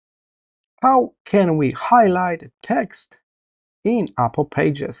How can we highlight text in Apple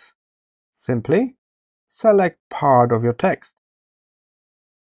Pages? Simply select part of your text.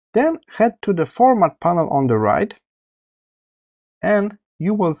 Then head to the Format panel on the right, and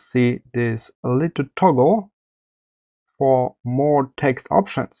you will see this little toggle for more text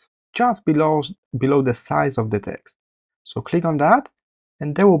options just below the size of the text. So click on that,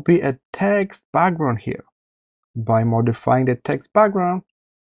 and there will be a text background here. By modifying the text background,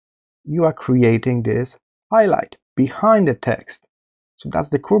 you are creating this highlight behind the text. So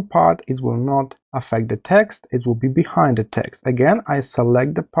that's the cool part. It will not affect the text. It will be behind the text. Again, I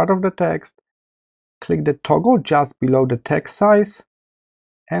select the part of the text, click the toggle just below the text size,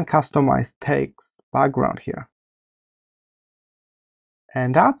 and customize text background here.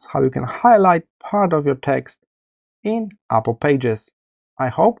 And that's how you can highlight part of your text in Apple Pages. I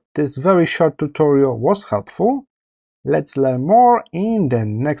hope this very short tutorial was helpful. Let's learn more in the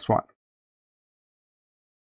next one.